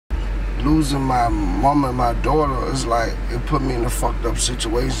losing my mama and my daughter is like, it put me in a fucked up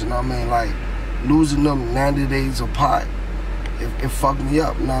situation, you know what I mean? Like, losing them 90 days apart, it fucked me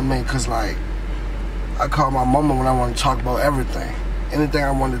up, you know what I mean? Cause like, I call my mama when I want to talk about everything. Anything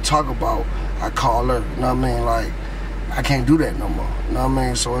I want to talk about, I call her, you know what I mean? Like, I can't do that no more, you know what I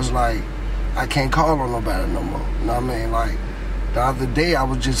mean? So it's like, I can't call on nobody no more, you know what I mean? Like, the other day I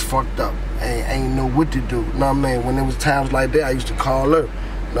was just fucked up, ain't know what to do, you know what I mean? When there was times like that, I used to call her,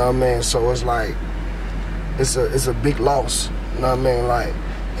 you know what I mean? So it's like, it's a big loss, you know what I mean? Like,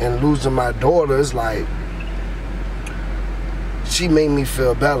 and losing my daughter is like, she made me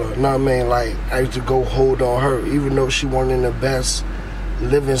feel better, you know what I mean? Like, I used to go hold on her, even though she wasn't in the best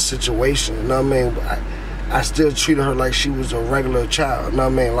living situation, you know what I mean? I still treated her like she was a regular child, you know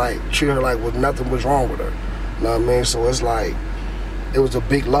what I mean? Like, treated her like nothing was wrong with her, you know what I mean? So it's like, it was a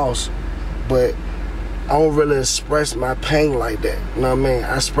big loss, but I don't really express my pain like that, you know what I mean?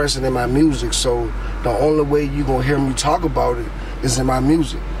 I express it in my music, so the only way you gonna hear me talk about it is in my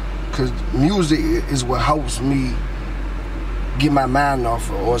music, because music is what helps me get my mind off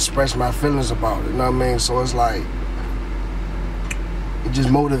it or express my feelings about it, you know what I mean? So it's like, it's just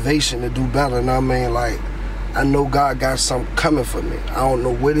motivation to do better, you know what I mean? Like, I know God got something coming for me. I don't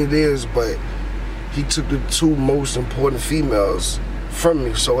know what it is, but he took the two most important females from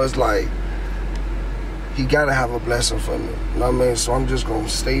me. So it's like, he gotta have a blessing for me. You know what I mean? So I'm just gonna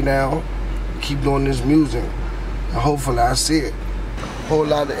stay down, keep doing this music, and hopefully I see it. Whole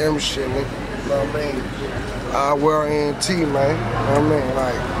lot of M shit, nigga. You know what I mean? OurWorldent, man. You know what I mean?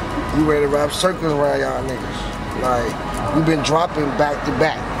 Like, we ready to wrap circles around y'all niggas. Like, we been dropping back to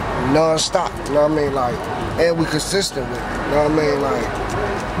back, non-stop. You know what I mean? Like, and we consistent with it. You know what I mean?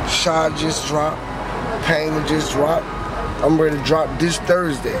 Like, Shot just dropped, Pain just dropped. I'm ready to drop this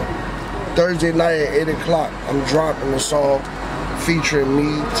Thursday. Thursday night at 8 o'clock, I'm dropping a song featuring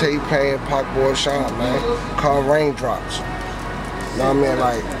me, Tay-Pain, Pacboy, Shot, man, called Raindrops. You know what I mean?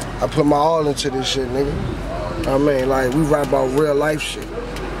 Like, I put my all into this shit, nigga. You know what I mean? Like, we rap about real life shit.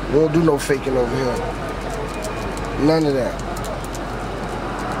 We don't do no faking over here. None of that.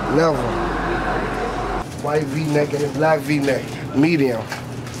 Never. White V-neck and a black V-neck, medium.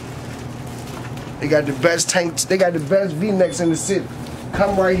 They got the best tanks, they got the best V-necks in the city.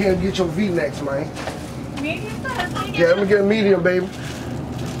 Come right here and get your V-necks, man. Medium? Yeah, let me get a medium, baby.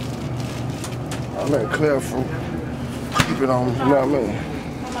 I'm gonna clear from, keep it on, you know what I mean?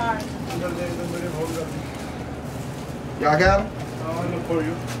 Y'all got them? I'll look for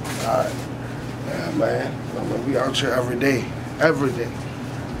you. Alright. Yeah, man. I mean, we out here every day. Every day.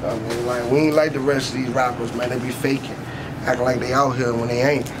 I mean, like, we ain't like the rest of these rappers, man. They be faking. Acting like they out here when they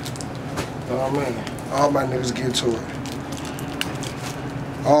ain't. You know what I mean? All my niggas get to it.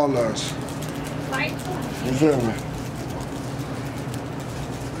 All of us. You feel me?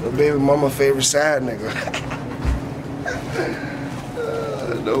 Your baby mama favorite side nigga.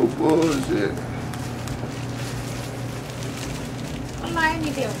 No bullshit.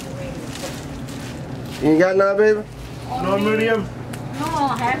 You ain't got none, baby? No medium? No,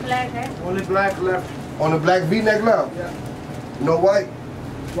 half black, half. Only black left. On the black V-neck left? Yeah. No white?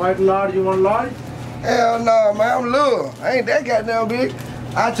 White large, you want large? Hell no, man, I'm little. I ain't that goddamn big.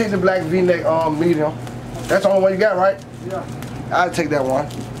 I'll take the black V-neck medium. That's the only one you got, right? Yeah. I'll take that one.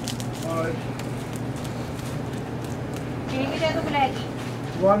 Alright. Can you get the black?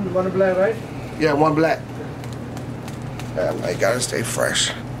 One black, right? Yeah, one black. Yeah, man, gotta stay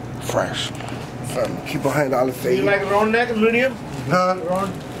fresh. Fresh. Keep behind all the You fade. like round neck, medium? Huh?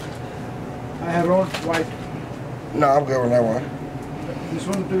 Round. I have round white. No, I'm good with that one. This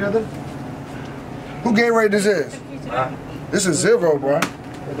one together? Who game rate this is? Huh? This is 0, bro.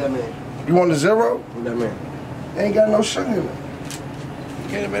 What that mean? You want the 0? What that mean? Ain't got no sugar in it.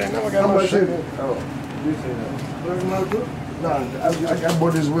 Can't even never How got no much sugar. is it? Oh, you say that. What you want to do? Nah, I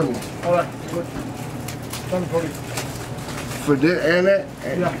bought this with me. Alright, good. 140. For this and that?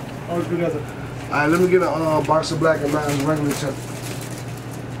 Yeah, all together. Alright, let me get a box of black and mine's regular tip.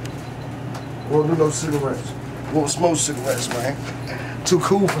 We won't do no cigarettes. We won't smoke cigarettes, man. Too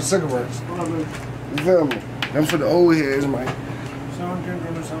cool for cigarettes. Alright. You feel me? Them for the old heads, man.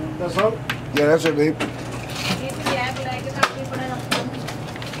 1727. That's all? Yeah, that's it, babe.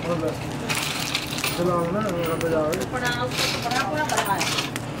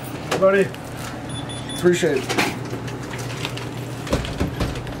 Buddy. Appreciate it.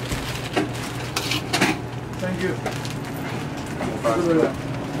 Thank you.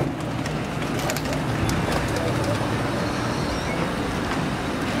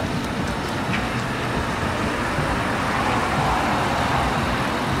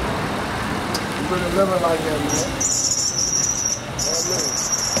 Living like that, man. You know what I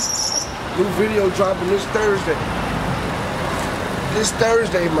mean? New video dropping this Thursday. This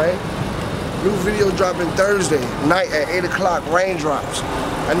Thursday, man. New video dropping Thursday night at 8 o'clock, Raindrops.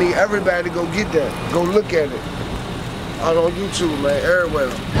 I need everybody to go get that. Go look at it. Out on YouTube, man, everywhere.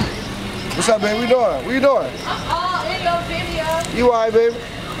 What's up, baby? What you doing? What you doing? I'm all in your video. You alright, baby?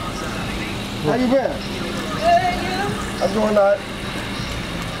 How you been? Good, you? I'm doing alright.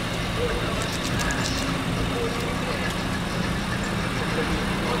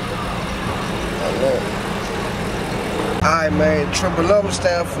 Alright, man, Triple M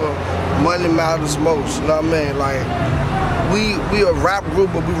stand for Money Matters Most, you know what I mean? Like, we a rap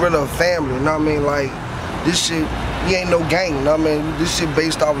group, but we really a family, you know what I mean? Like, this shit, we ain't no gang, you know what I mean? This shit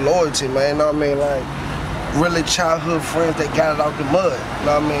based off loyalty, man, you know what I mean? Like, really childhood friends that got it out the mud, you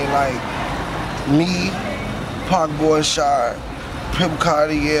know what I mean? Like, me, Park Boy Shard, Pimp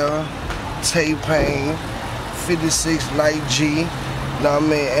Cartier, Tay-Pain, 56, Night G, you know what I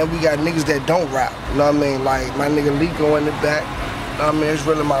mean? And we got niggas that don't rap, you know what I mean? Like, my nigga Lico in the back, you know what I mean? It's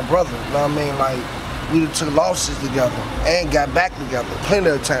really my brother, you know what I mean? Like, we took losses together and got back together plenty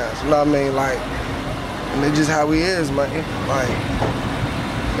of times, you know what I mean? Like, and that's just how he is, man. Like,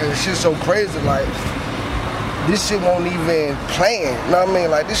 and it's just so crazy, like, this shit won't even plan, you know what I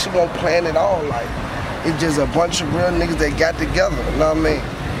mean? Like, this shit won't plan at all, like, it's just a bunch of real niggas that got together, you know what I mean?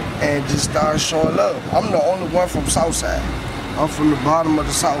 And just started showing love. I'm the only one from Southside. I'm from the bottom of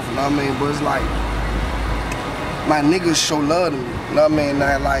the South, you know what I mean? But it's like, my niggas show love to me, you know what I mean?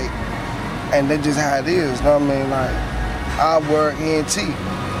 Not like, and that's just how it is, you know what I mean? Like, OurWorldent.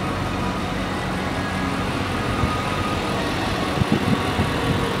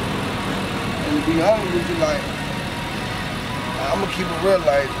 And to be honest with you, like, I'm gonna keep it real,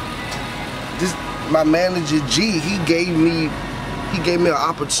 like, this, my manager G, he gave me an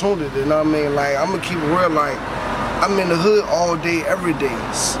opportunity, you know what I mean? Like, I'm gonna keep it real, like, I'm in the hood all day, every day,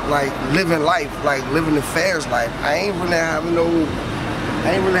 like, living life, like, living the fast life. I ain't really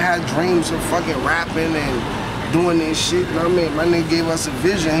had dreams of fucking rapping and doing this shit, you know what I mean? My nigga gave us a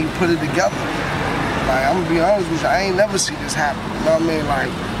vision, he put it together. Like, I'm gonna be honest with you, I ain't never see this happen, you know what I mean?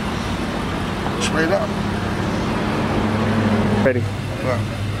 Like, straight up. Ready.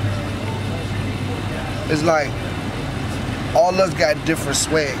 It's like, all us got different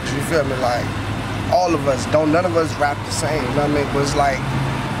swags, you feel me? Like, all of us, none of us rap the same, you know what I mean? But it's like,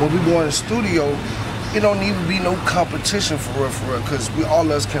 when we go in the studio, it don't even be no competition for real, because we all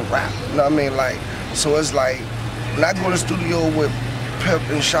of us can rap, you know what I mean? Like, so it's like, when I go to the studio with Pimp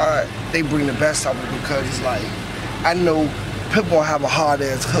and Shard, they bring the best out of it, because it's like, I know Pimp gonna have a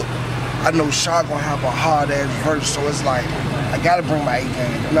hard-ass hook. I know Shard gonna have a hard-ass verse, so it's like, I gotta bring my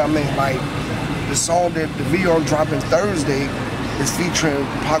A-game, you know what I mean? Like, the song that the video I'm dropping Thursday is featuring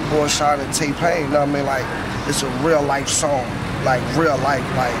Park Boy Shard and Tay-Pain, you know what I mean? Like, it's a real-life song, like, real life,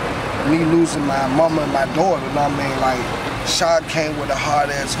 like, me losing my mama and my daughter, you know what I mean? Like, Shard came with a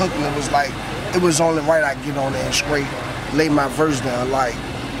hard-ass hook, and it was like, it was only right I get on there and straight lay my verse down. Like,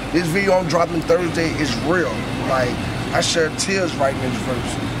 this video I'm dropping Thursday is real. Like, I shed tears writing this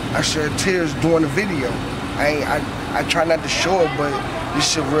verse. I shed tears doing the video. I try not to show it, but this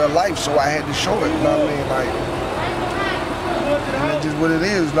shit real life, so I had to show it, you know what I mean? Like, and that's just what it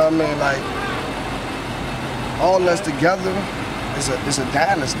is, you know what I mean? Like, all us together, it's a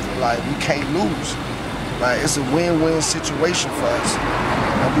dynasty. Like, we can't lose. Like, it's a win-win situation for us.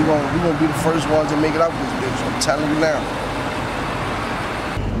 And we gonna be the first ones to make it out this bitch. I'm telling you now.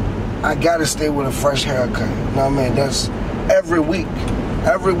 I gotta stay with a fresh haircut. You know what I mean? That's every week.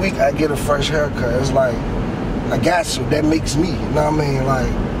 Every week I get a fresh haircut. It's like, I got to. That makes me. You know what I mean?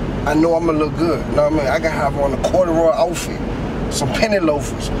 Like, I know I'm gonna look good. You know what I mean? I can have on a corduroy outfit, some penny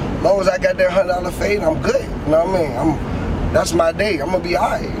loafers. As long as I got that $100 fade, I'm good. You know what I mean? That's my day. I'm gonna be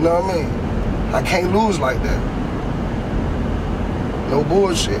alright. You know what I mean? I can't lose like that. No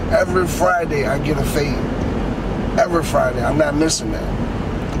bullshit. Every Friday I get a fade. Every Friday. I'm not missing that.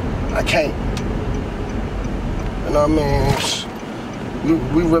 I can't. You know what I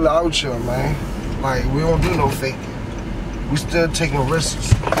mean? We really out here, man. Like, we don't do no faking. We still taking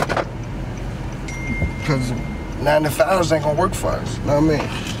risks. Because 9 to 5s ain't gonna work for us. You know what I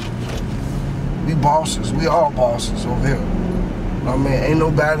mean? We bosses. We all bosses over here. You know what I mean? Ain't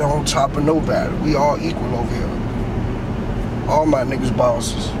nobody on top of nobody. We all equal over here. All my niggas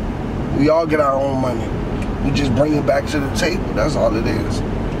bosses. We all get our own money. We just bring it back to the table. That's all it is. You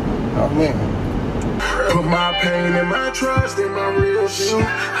know what I mean? Put my pain and my trust in my real deal. A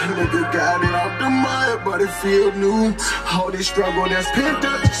nigga got it out the mud, but it feel new. All this struggle that's pent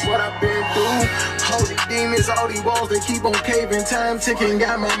up, just what I've been through. All the demons, all these walls, they keep on caving. Time ticking,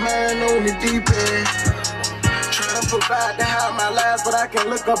 got my mind on the deep end. Tryna provide to have my last, but I can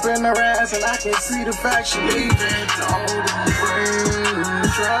look up in her ass and I can see the fact she leaving. Don't bring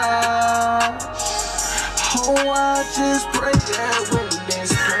trouble. Oh, I just pray that when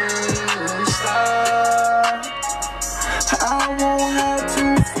this pain stops, I won't have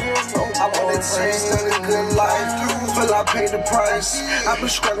to feel no more. I wanna taste of the good life, feel I pay the price. I've been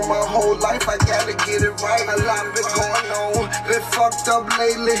struggling my whole life, I gotta get it right. A lot been going on, been fucked up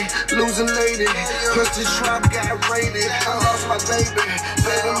lately, losing lady. Plus the trap got raided, I lost my baby.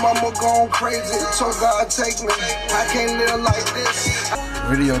 Baby mama gone crazy, so God take me. I can't live like this.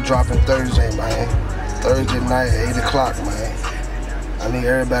 Video dropping Thursday, man. Thursday night at 8 o'clock, man. I need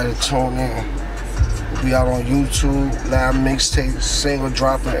everybody to tune in. We'll be out on YouTube, live mixtape, single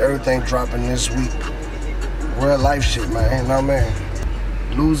dropping, everything dropping this week. Real life shit, man, you know what I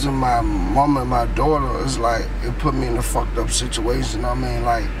mean? Losing my mama and my daughter is like, it put me in a fucked up situation, you know what I mean?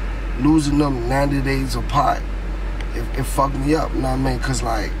 Like, losing them 90 days apart, it fucked me up, you know what I mean? Cause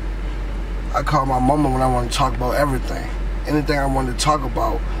like, I call my mama when I want to talk about everything. Anything I want to talk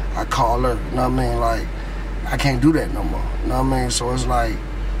about, I call her, you know what I mean? Like, I can't do that no more, you know what I mean? So it's like,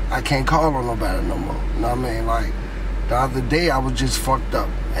 I can't call on nobody no more, you know what I mean? Like, the other day I was just fucked up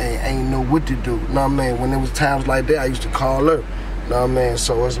and ain't know what to do, you know what I mean? When there was times like that, I used to call her, you know what I mean?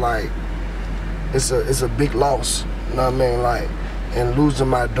 So it's like, it's a big loss, you know what I mean? Like, and losing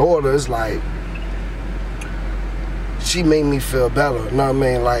my daughter is like, she made me feel better, you know what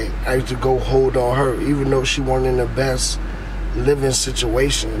I mean? Like, I used to go hold on her, even though she wasn't in the best living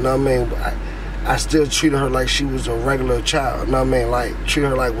situation, you know what I mean? But I still treated her like she was a regular child, you know what I mean? Like, treat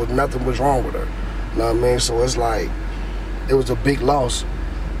her like nothing was wrong with her, you know what I mean? So it's like, it was a big loss,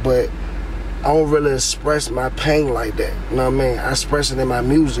 but I don't really express my pain like that, you know what I mean? I express it in my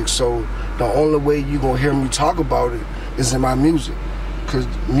music, so the only way you gonna hear me talk about it is in my music, because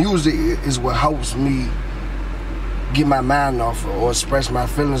music is what helps me get my mind off it or express my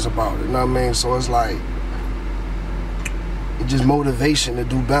feelings about it, you know what I mean? So it's like, it's just motivation to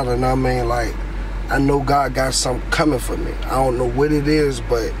do better, you know what I mean? Like, I know God got something coming for me. I don't know what it is,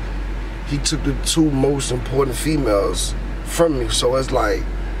 but he took the two most important females from me, so it's like,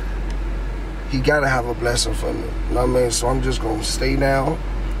 he gotta have a blessing for me, you know what I mean? So I'm just gonna stay down,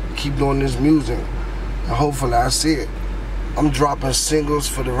 keep doing this music, and hopefully I see it. I'm dropping singles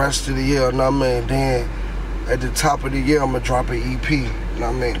for the rest of the year, you know what I mean? Then at the top of the year, I'm gonna drop an EP, you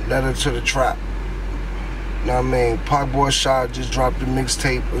know what I mean? Letter to the Trap, you know what I mean? Park Boy Shot just dropped the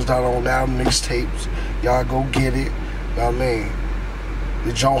mixtape. It's not on loud mixtapes. Y'all go get it, you know what I mean?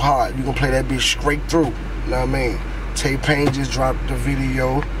 The Joan Hart, you can play that bitch straight through, you know what I mean? T-Pain just dropped the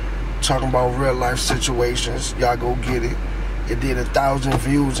video talking about real life situations. Y'all go get it. It did 1,000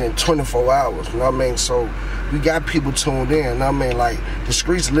 views in 24 hours, you know what I mean? So we got people tuned in, you know what I mean? Like, the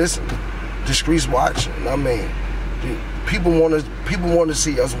streets listen, the streets watching, you know what I mean? People want to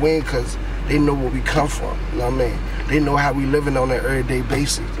see us win because they know where we come from, you know what I mean? They know how we living on an everyday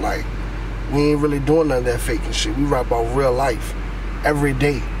basis. Like, we ain't really doing none of that faking shit. We rap about real life every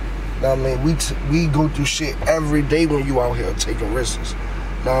day. You know what I mean? We go through shit every day when you out here taking risks.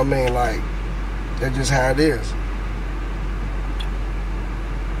 You know what I mean? Like, that's just how it is.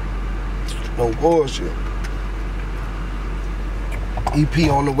 No bullshit.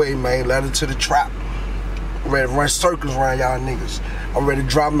 EP on the way, man. Letter to the Trap. I'm ready to run circles around y'all niggas. I'm ready to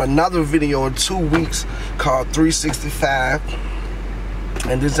drop another video in 2 weeks called 365.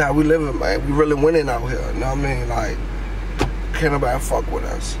 And this is how we living, man. We really winning out here. You know what I mean? Like, can't nobody fuck with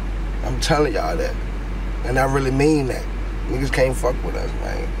us. I'm telling y'all that. And I really mean that. Niggas can't fuck with us,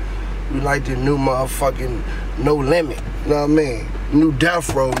 man. We like the new motherfucking No Limit. You know what I mean? New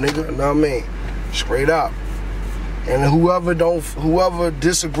Death Row, nigga. You know what I mean? Straight up. And whoever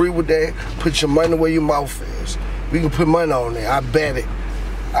disagree with that, put your money where your mouth is. We can put money on there. I bet it.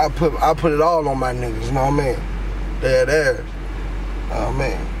 I put it all on my niggas. You know what I mean? There. Oh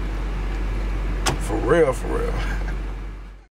man. For real.